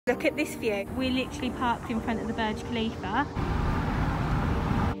Look at this view. We're literally parked in front of the Burj Khalifa.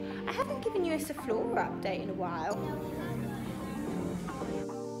 I haven't given you a Zoflora update in a while.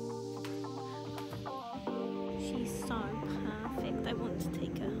 She's so perfect. I want to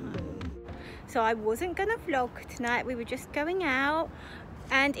take her home. So I wasn't gonna vlog tonight. We were just going out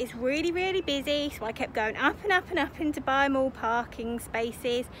and it's really busy, so I kept going up and up and up in Dubai Mall parking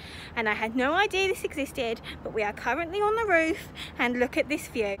spaces, and I had no idea this existed, but we are currently on the roof and look at this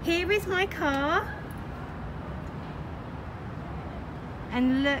view. Here is my car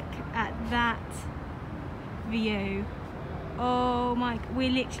and look at that view. Oh my,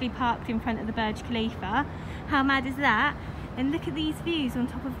 we're literally parked in front of the Burj Khalifa. How mad is that? And look at these views on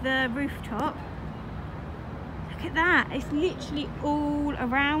top of the rooftop. Look at that, it's literally all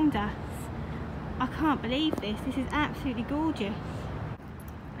around us. I can't believe this. This is absolutely gorgeous.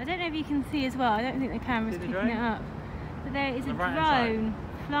 I don't know if you can see as well, I don't think the camera's picking it up, but there is a drone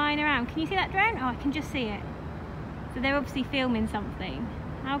flying around. Can you see that drone? Oh, I can just see it. So they're obviously filming something.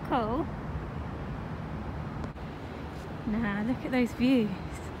 How cool. Nah, look at those views.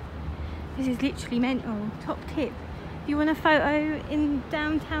 This is literally mental. Top tip, if you want a photo in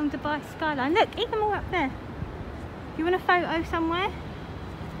downtown Dubai skyline, look, even more up there. If you want a photo somewhere,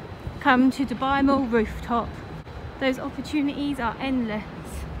 come to Dubai Mall rooftop. Those opportunities are endless.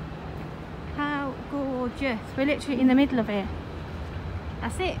 How gorgeous. We're literally in the middle of it.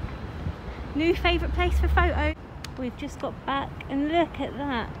 That's it. New favourite place for photos. We've just got back and look at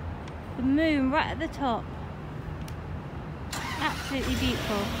that. The moon right at the top. Absolutely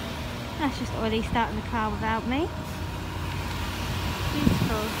beautiful. That's just Ollie starting the car without me.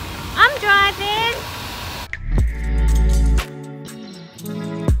 Beautiful. I'm driving.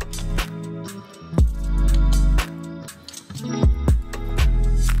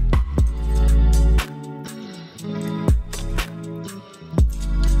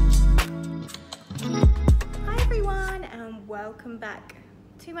 Welcome back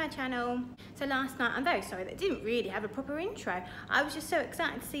to my channel. So last night, I'm very sorry that didn't really have a proper intro. I was just so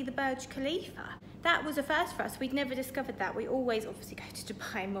excited to see the Burj Khalifa. That was a first for us. We'd never discovered that. We always obviously go to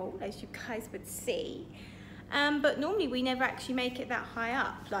Dubai Mall, as you guys would see. But normally we never actually make it that high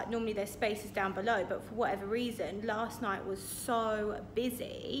up. Like normally there's spaces down below, but for whatever reason, last night was so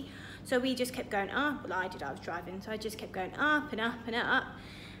busy. So we just kept going up. Well, I did, I was driving. So I just kept going up and up and up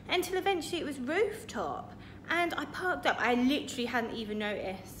until eventually it was rooftop. And I parked up. I literally hadn't even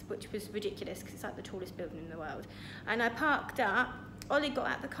noticed, which was ridiculous because it's like the tallest building in the world. And I parked up. Ollie got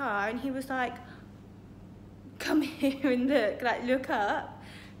out the car and he was like, come here and look, like look up.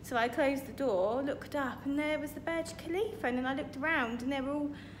 So I closed the door, looked up, and there was the Burj Khalifa. And then I looked around and they were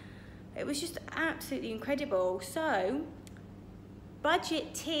all, it was just absolutely incredible. So,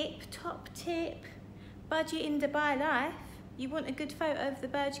 budget tip, top tip, budget in Dubai life. You want a good photo of the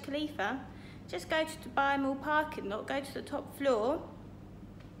Burj Khalifa? Just go to Dubai Mall parking lot, go to the top floor.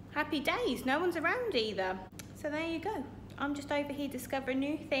 Happy days, no one's around either. So there you go. I'm just over here discovering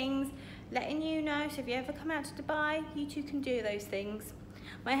new things, letting you know. So if you ever come out to Dubai, you too can do those things.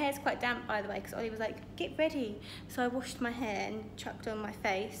 My hair's quite damp, by the way, because Ollie was like, get ready. So I washed my hair and chucked on my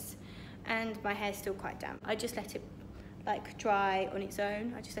face, and my hair's still quite damp. I just let it like dry on its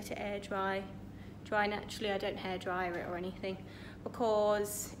own. I just let it air dry naturally. I don't hair dryer it or anything,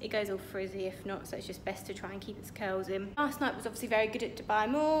 because it goes all frizzy if not, so it's just best to try and keep its curls in. Last night was obviously very good at Dubai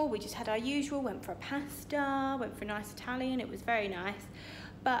Mall. We just had our usual, went for a pasta, went for a nice Italian. It was very nice,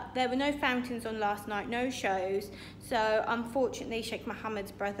 but there were no fountains on last night, no shows. So unfortunately Sheikh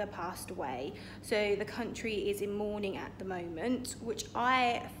Mohammed's brother passed away, so the country is in mourning at the moment, which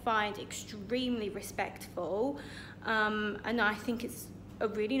I find extremely respectful, and I think it's a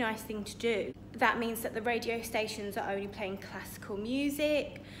really nice thing to do. That means that the radio stations are only playing classical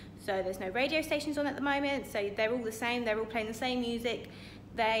music, so there's no radio stations on at the moment, so they're all the same, they're all playing the same music.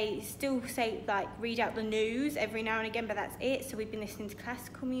 They still say, like, read out the news every now and again, but that's it. So we've been listening to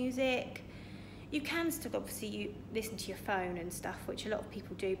classical music. You can still obviously listen to your phone and stuff, which a lot of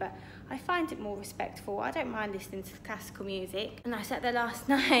people do, but I find it more respectful. I don't mind listening to classical music. And I sat there last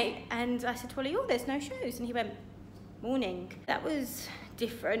night and I said to Ollie, oh, there's no shows, and he went, morning. That was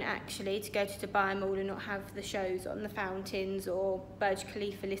different actually, to go to Dubai Mall and not have the shows on, the fountains or Burj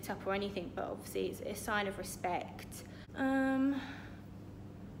Khalifa lit up or anything, but obviously it's a sign of respect.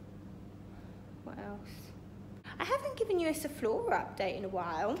 What else? I haven't given you a Zoflora update in a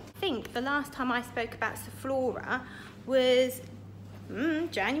while. I think the last time I spoke about Zoflora was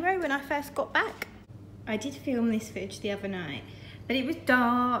January, when I first got back. I did film this footage the other night, but it was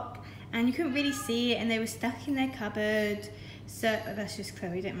dark and you couldn't really see it, and they were stuck in their cupboard. So that's just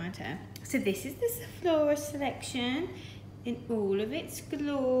Kloe, don't mind her. So this is the Zoflora selection. in all of its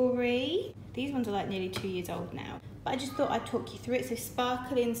glory. These ones are like nearly 2 years old now, but I just thought I'd talk you through it. So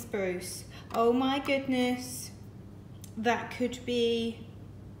sparkling spruce. Oh my goodness, that could be,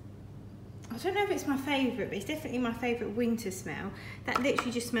 I don't know if it's my favourite, but it's definitely my favourite winter smell. That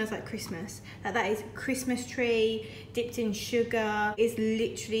literally just smells like Christmas. Like that is Christmas tree dipped in sugar. It's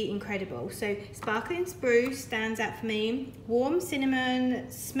literally incredible. So sparkling spruce stands out for me. Warm cinnamon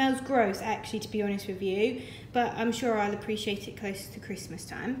smells gross actually, to be honest with you, but I'm sure I'll appreciate it closer to Christmas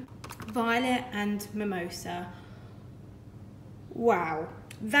time. Violet and mimosa. Wow.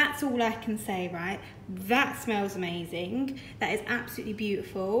 That's all I can say, right? That smells amazing. That is absolutely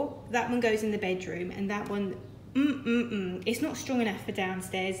beautiful. That one goes in the bedroom, and that one, it's not strong enough for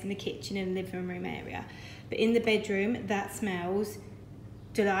downstairs in the kitchen and living room area. But in the bedroom, that smells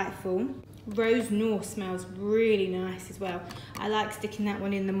delightful. Rose North smells really nice as well. I like sticking that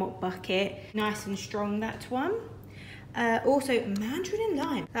one in the mop bucket. Nice and strong, that one. Also, mandarin and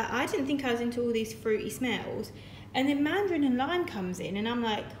lime. I didn't think I was into all these fruity smells. And then mandarin and lime comes in and I'm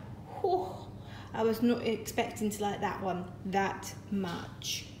like, oh, I was not expecting to like that one that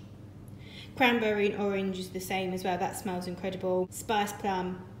much. Cranberry and orange is the same as well. That smells incredible. Spice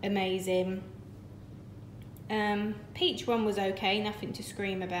plum, amazing. Peach one was okay, nothing to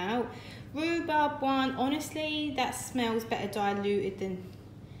scream about. Rhubarb one, honestly, that smells better diluted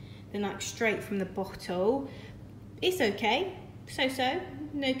than like straight from the bottle. It's okay, so-so,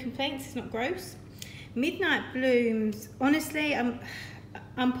 no complaints, it's not gross. Midnight Blooms, honestly,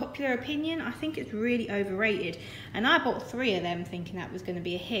 unpopular opinion, I think it's really overrated. And I bought 3 of them thinking that was going to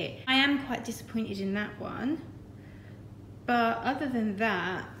be a hit. I am quite disappointed in that one. But other than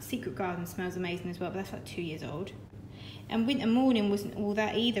that, Secret Garden smells amazing as well, but that's like 2 years old. And Winter Morning wasn't all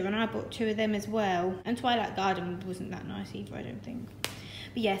that either, and I bought 2 of them as well. And Twilight Garden wasn't that nice either, I don't think.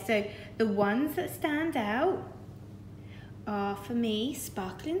 But yeah, so the ones that stand out are for me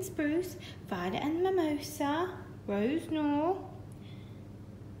sparkling spruce, violet and mimosa, rose North,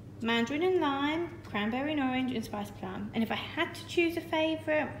 mandarin and lime, cranberry and orange, and spice plum. And if I had to choose a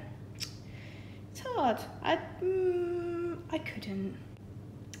favourite, it's hard. I couldn't.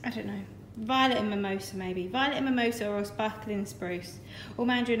 I don't know. Violet and mimosa maybe. Violet and mimosa, or sparkling spruce, or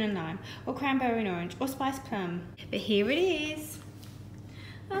mandarin and lime, or cranberry and orange, or spice plum. But here it is.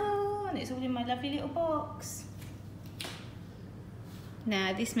 Oh, and it's all in my lovely little box.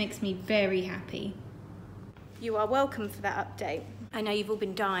 Now, this makes me very happy. You are welcome for that update. I know you've all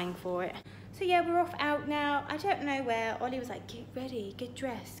been dying for it. So yeah, we're off out now. I don't know where. Ollie was like, get ready, get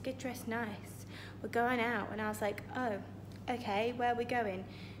dressed nice. We're going out. And I was like, oh, okay, where are we going?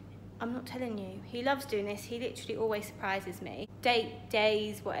 I'm not telling you. He loves doing this. He literally always surprises me. Date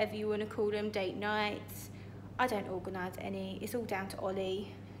days, whatever you want to call them, date nights. I don't organise any. It's all down to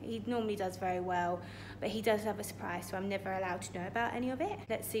Ollie. He normally does very well, but he does have a surprise, so I'm never allowed to know about any of it.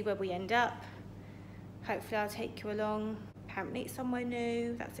 Let's see where we end up. Hopefully I'll take you along. Apparently it's somewhere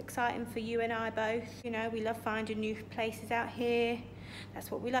new. That's exciting for you and I both. You know, we love finding new places out here.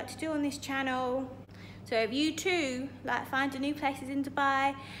 That's what we like to do on this channel. So if you too like finding new places in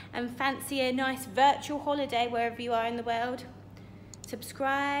Dubai and fancy a nice virtual holiday wherever you are in the world,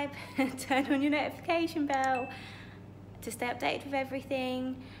 subscribe, turn on your notification bell to stay updated with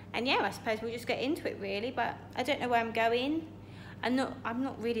everything. And yeah, I suppose we'll just get into it really, but I don't know where I'm going. I'm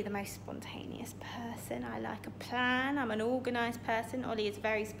not really the most spontaneous person. I like a plan. I'm an organised person. Ollie is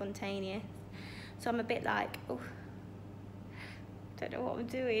very spontaneous. So I'm a bit like, oh, don't know what I'm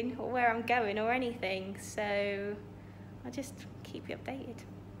doing or where I'm going or anything. So I'll just keep you updated.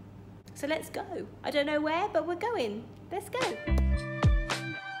 So let's go. I don't know where, but we're going. Let's go.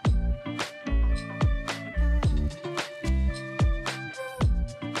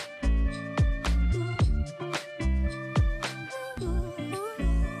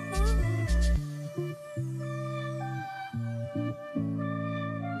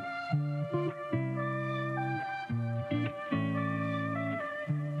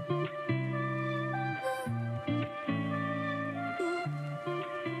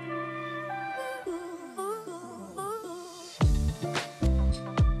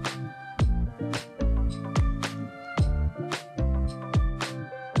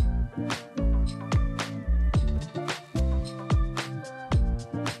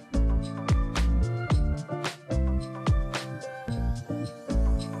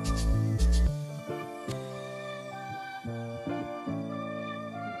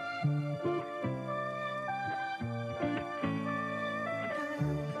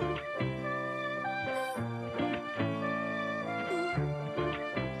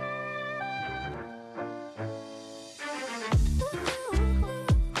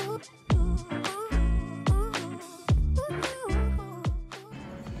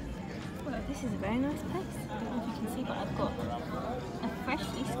 This is a very nice place. I don't know if you can see, but I've got a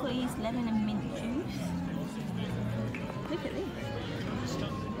freshly squeezed lemon and mint juice. Look at this.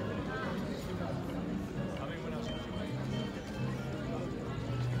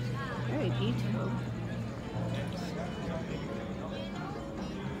 Very beautiful.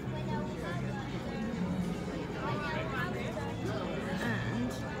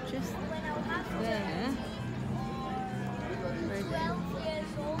 And just there,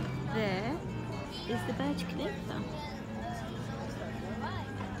 there is the Burj Khalifa.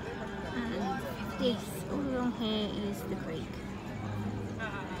 And this, all along here is the creek.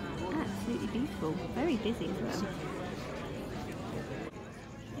 Absolutely beautiful. Very busy as well.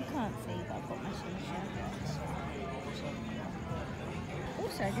 You can't see, but I've got my shisha.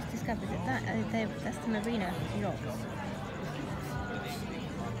 Also, I just discovered that that's the Marina yacht.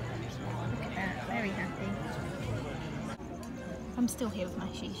 Look at that, very happy. I'm still here with my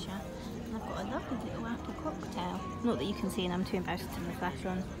shisha, and I've got a lovely little apple cocktail. Not that you can see, and I'm too embarrassed to turn the flash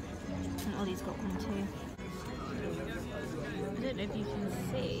on. And Ollie's got one too. I don't know if you can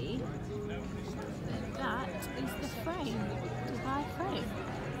see, but that is the frame, Dubai frame.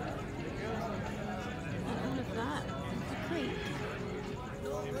 And all of that is the creek.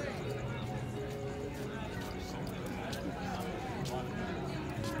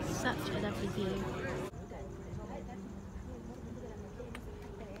 Such a lovely view.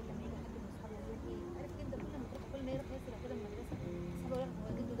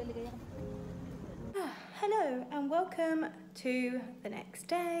 Hello and welcome to the next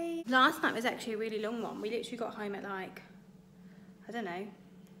day. Last night was actually a really long one. We literally got home at like, I don't know,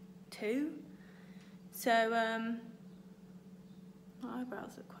 2. So my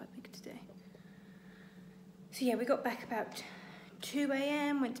eyebrows look quite big today. So yeah, we got back about 2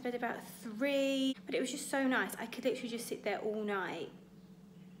 AM, went to bed about 3, but it was just so nice. I could literally just sit there all night.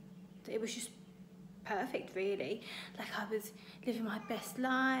 It was just perfect, really. Like I was living my best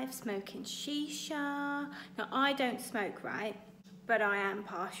life, smoking shisha. Now I don't smoke, right? But I am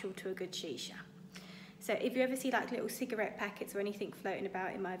partial to a good shisha. So if you ever see like little cigarette packets or anything floating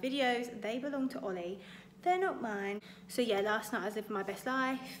about in my videos, they belong to Ollie. They're not mine. So yeah, last night I was living my best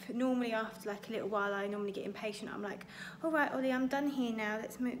life. Normally after like a little while, I normally get impatient. I'm like, all right, Ollie, I'm done here now.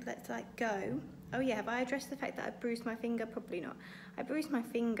 Let's move, let's like go. Oh yeah, have I addressed the fact that I bruised my finger? Probably not. I bruised my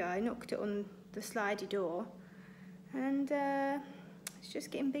finger, I knocked it on the slidey door, and it's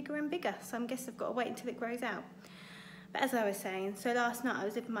just getting bigger and bigger. So I guess I've got to wait until it grows out. But as I was saying, so last night I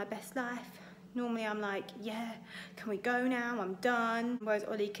was living my best life. Normally I'm like, yeah, can we go now? I'm done. Whereas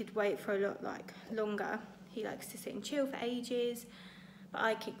Ollie could wait for a lot longer. He likes to sit and chill for ages, but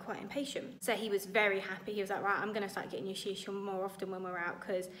I get quite impatient. So he was very happy. He was like, right, I'm gonna start getting you shisha more often when we're out,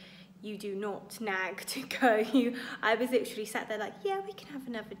 because you do not nag to go. I was literally sat there like, yeah, we can have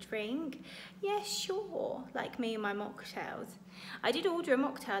another drink. Yeah, sure. Like me and my mocktails. I did order a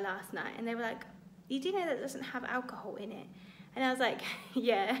mocktail last night and they were like, you do know that doesn't have alcohol in it? And I was like,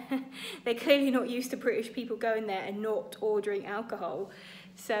 yeah, they're clearly not used to British people going there and not ordering alcohol.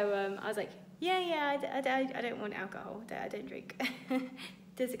 So I was like, yeah, I don't want alcohol, I don't drink.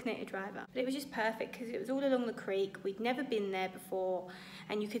 Designated driver. But it was just perfect because it was all along the creek. We'd never been there before,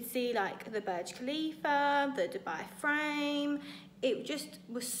 and you could see like the Burj Khalifa, the Dubai frame. It just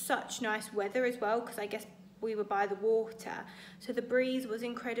was such nice weather as well, because I guess we were by the water, so the breeze was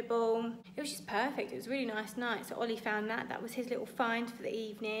incredible. It was just perfect. It was a really nice night. So Ollie found that was his little find for the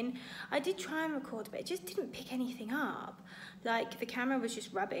evening. I did try and record, but it just didn't pick anything up. Like the camera was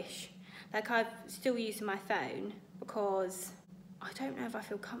just rubbish. Like I'm still using my phone because I don't know if I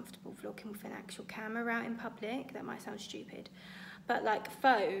feel comfortable vlogging with an actual camera out in public. That might sound stupid. But like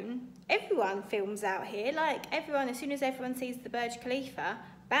phone, everyone films out here. Like everyone, as soon as everyone sees the Burj Khalifa,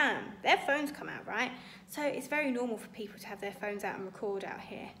 bam, their phones come out, right? So it's very normal for people to have their phones out and record out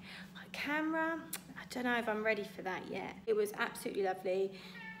here. My camera, I don't know if I'm ready for that yet. It was absolutely lovely.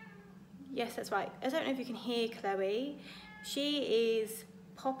 Yes, that's right. I don't know if you can hear Kloe. She is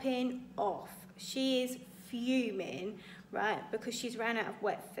popping off. She is fuming, right, because she's ran out of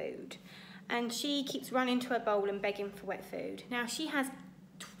wet food. And she keeps running to her bowl and begging for wet food. Now she has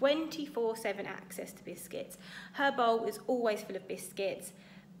 24/7 access to biscuits. Her bowl is always full of biscuits,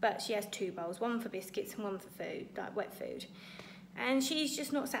 but she has 2 bowls, one for biscuits and one for food, like wet food. And she's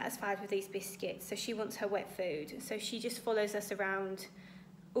just not satisfied with these biscuits, so she wants her wet food. So she just follows us around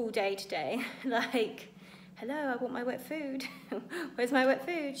all day today, like, hello, I want my wet food. Where's my wet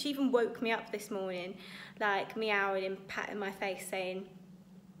food? She even woke me up this morning, like meowing and patting my face saying,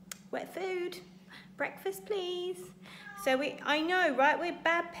 wet food, breakfast please. So I know, right, we're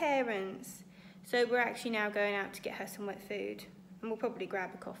bad parents. So we're actually now going out to get her some wet food, and we'll probably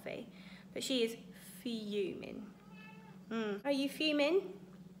grab a coffee. but she is fuming. Are you fuming?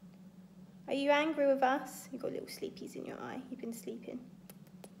 Are you angry with us? You've got little sleepies in your eye. You've been sleeping.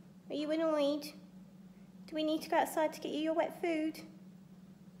 Are you annoyed? Do we need to go outside to get you your wet food?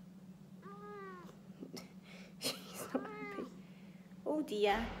 She's not happy. Oh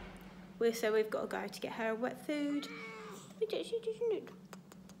dear. So we've got to go to get her wet food.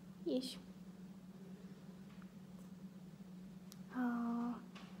 Yes. Oh,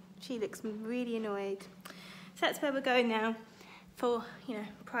 she looks really annoyed. So that's where we're going now for, you know,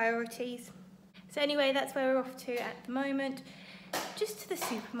 priorities. So anyway, that's where we're off to at the moment. Just to the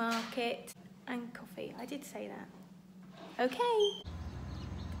supermarket and coffee. I did say that. Okay.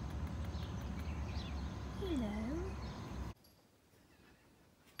 Hello.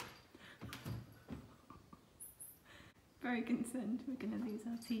 Very concerned we're going to lose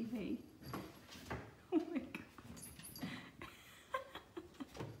our TV. Oh my god.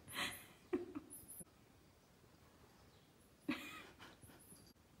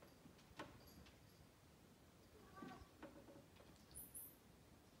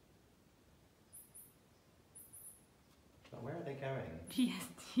 Where are they going? Yes,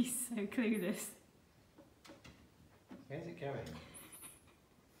 he's so clueless. Where's it going?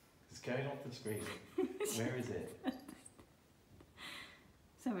 It's going off the screen. Where is it?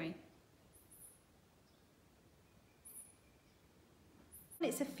 Sorry.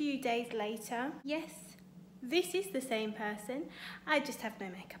 It's a few days later. Yes, this is the same person. I just have no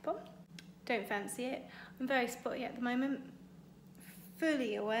makeup on. Don't fancy it. I'm very spotty at the moment.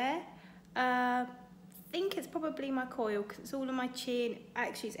 Fully aware. I think it's probably my coil because it's all on my chin.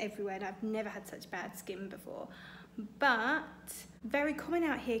 Actually, it's everywhere and I've never had such bad skin before. But very common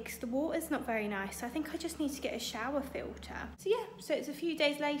out here because the water's not very nice. So I think I just need to get a shower filter. So yeah, so it's a few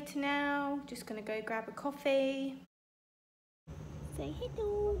days later now. Just gonna go grab a coffee. Say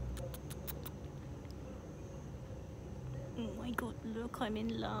hello. Oh my god, look, I'm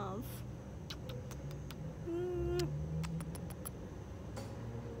in love.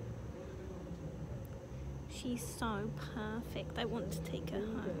 She's so perfect. I want to take her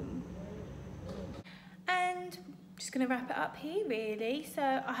home. And just gonna wrap it up here really. So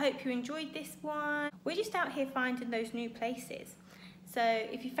I hope you enjoyed this one. We're just out here finding those new places. So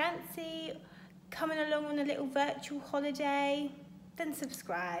if you fancy coming along on a little virtual holiday, then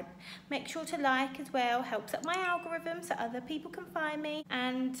subscribe. Make sure to like as well, helps up my algorithm so other people can find me,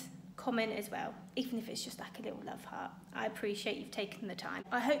 and comment as well, even if it's just like a little love heart. I appreciate you've taken the time.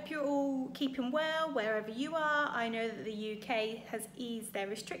 I hope you're all keeping well wherever you are. I know that the UK has eased their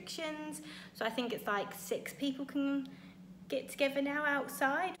restrictions, so I think it's like 6 people can get together now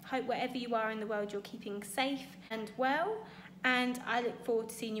outside. Hope wherever you are in the world you're keeping safe and well, and I look forward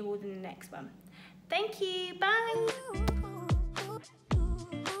to seeing you all in the next one. Thank you, bye!